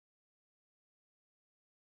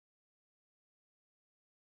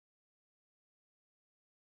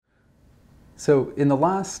So in the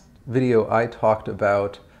last video, I talked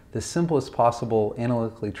about the simplest possible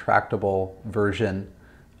analytically tractable version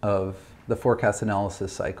of the forecast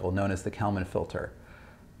analysis cycle known as the Kalman filter.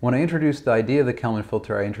 When I introduced the idea of the Kalman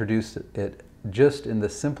filter, I introduced it just in the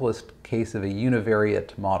simplest case of a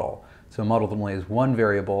univariate model. So a model that only has one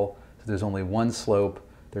variable, so there's only one slope,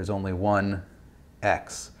 there's only one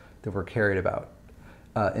x that we're carried about.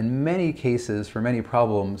 In many cases, for many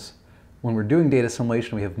problems, when we're doing data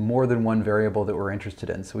assimilation, we have more than one variable that we're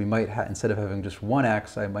interested in. So we might instead of having just one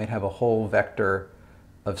x, I might have a whole vector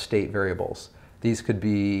of state variables. These could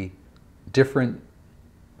be different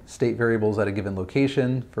state variables at a given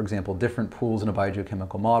location, for example, different pools in a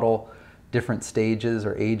biogeochemical model, different stages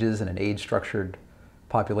or ages in an age-structured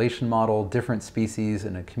population model, different species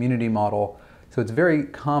in a community model. So it's very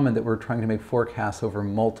common that we're trying to make forecasts over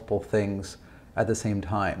multiple things at the same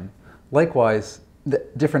time. Likewise, the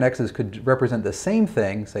different x's could represent the same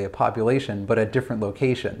thing, say a population, but at different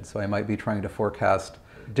locations. So I might be trying to forecast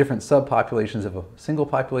different subpopulations of a single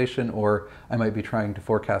population, or I might be trying to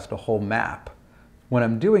forecast a whole map. When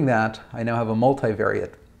I'm doing that, I now have a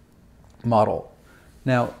multivariate model.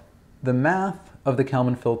 Now, the math of the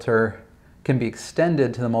Kalman filter can be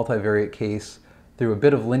extended to the multivariate case through a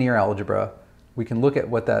bit of linear algebra. We can look at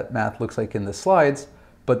what that math looks like in the slides,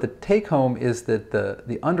 but the take-home is that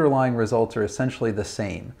the underlying results are essentially the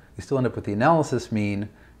same. We still end up with the analysis mean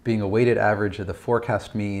being a weighted average of the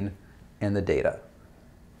forecast mean and the data.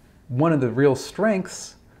 One of the real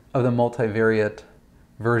strengths of the multivariate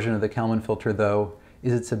version of the Kalman filter, though,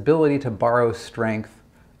 is its ability to borrow strength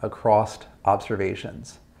across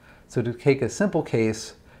observations. So to take a simple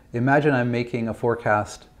case, imagine I'm making a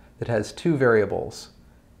forecast that has two variables,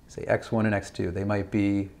 say x1 and x2. They might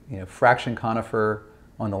be fraction conifer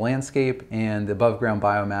on the landscape and the above ground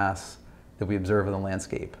biomass that we observe in the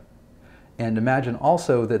landscape. And imagine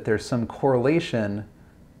also that there's some correlation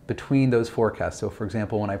between those forecasts. So for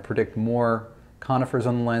example, when I predict more conifers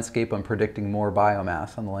on the landscape, I'm predicting more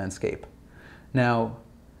biomass on the landscape. Now,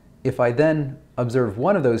 if I then observe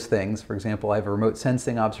one of those things, for example, I have a remote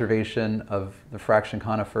sensing observation of the fraction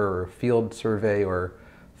conifer or field survey or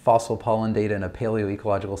fossil pollen data in a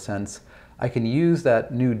paleoecological sense, I can use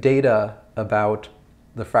that new data about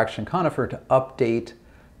the fraction conifer to update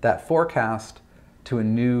that forecast to a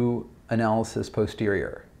new analysis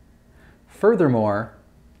posterior. Furthermore,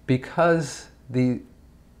 because the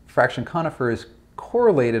fraction conifer is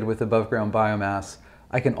correlated with above ground biomass,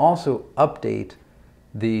 I can also update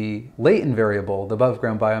the latent variable, the above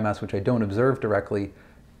ground biomass, which I don't observe directly,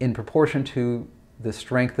 in proportion to the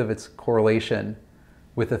strength of its correlation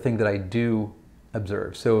with the thing that I do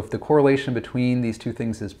observe. So if the correlation between these two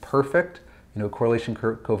things is perfect, correlation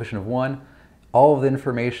coefficient of 1, all of the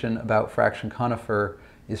information about fraction conifer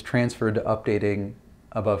is transferred to updating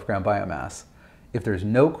above ground biomass. If there's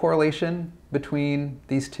no correlation between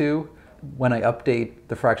these two, when I update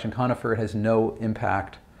the fraction conifer, it has no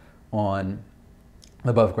impact on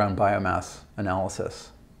above ground biomass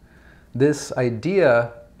analysis. This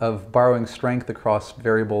idea of borrowing strength across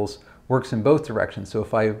variables works in both directions. So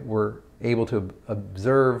if I were able to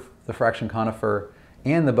observe the fraction conifer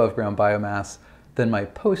and the above ground biomass, then my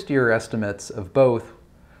posterior estimates of both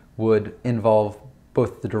would involve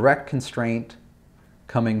both the direct constraint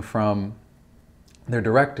coming from their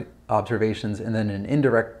direct observations and then an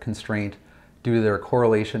indirect constraint due to their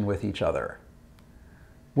correlation with each other.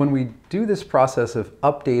 When we do this process of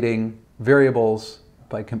updating variables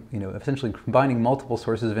by essentially combining multiple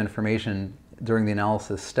sources of information during the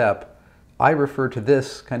analysis step, I refer to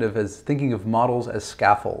this kind of as thinking of models as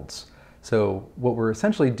scaffolds. So what we're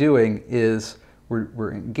essentially doing is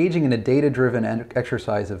we're engaging in a data-driven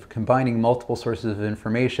exercise of combining multiple sources of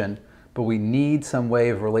information, but we need some way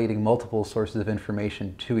of relating multiple sources of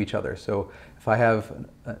information to each other. So if I have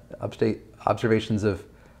observations of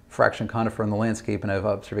fraction conifer on the landscape and I have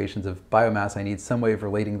observations of biomass, I need some way of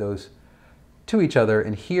relating those to each other.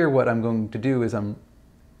 And here what I'm going to do is I'm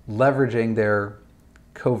leveraging their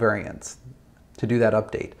covariance to do that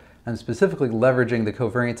update. I'm specifically leveraging the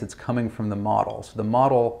covariance that's coming from the model. So the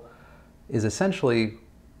model is essentially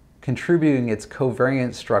contributing its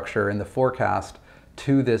covariance structure in the forecast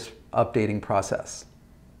to this updating process.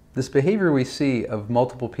 This behavior we see of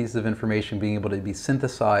multiple pieces of information being able to be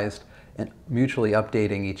synthesized and mutually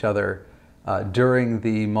updating each other during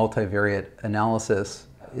the multivariate analysis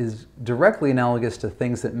is directly analogous to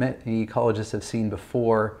things that many ecologists have seen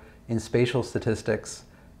before in spatial statistics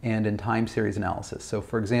and in time series analysis. So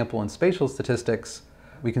for example, in spatial statistics,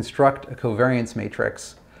 we construct a covariance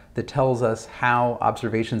matrix that tells us how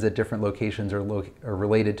observations at different locations are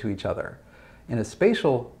related to each other. In a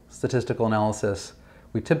spatial statistical analysis,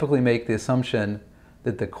 we typically make the assumption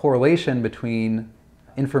that the correlation between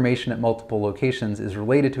information at multiple locations is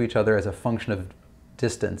related to each other as a function of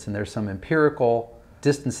distance. And there's some empirical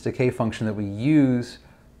distance decay function that we use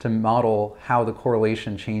to model how the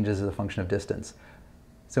correlation changes as a function of distance.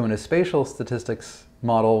 So in a spatial statistics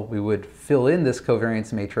model, we would fill in this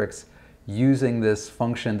covariance matrix using this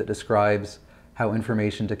function that describes how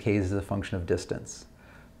information decays as a function of distance.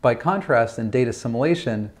 By contrast, in data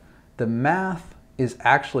assimilation, the math is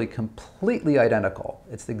actually completely identical.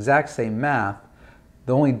 It's the exact same math.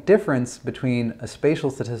 The only difference between a spatial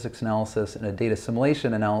statistics analysis and a data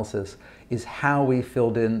assimilation analysis is how we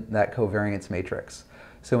filled in that covariance matrix.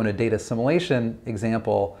 So in a data assimilation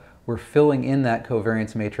example, we're filling in that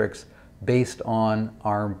covariance matrix based on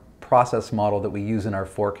our process model that we use in our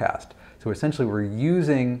forecast. So essentially we're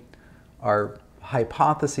using our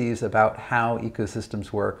hypotheses about how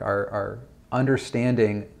ecosystems work, our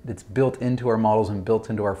understanding that's built into our models and built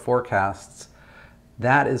into our forecasts.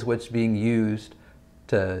 That is what's being used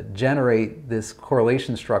to generate this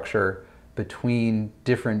correlation structure between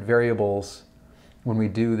different variables when we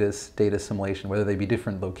do this data assimilation, whether they be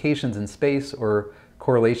different locations in space or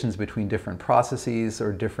correlations between different processes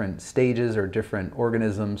or different stages or different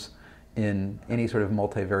organisms in any sort of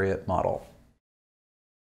multivariate model.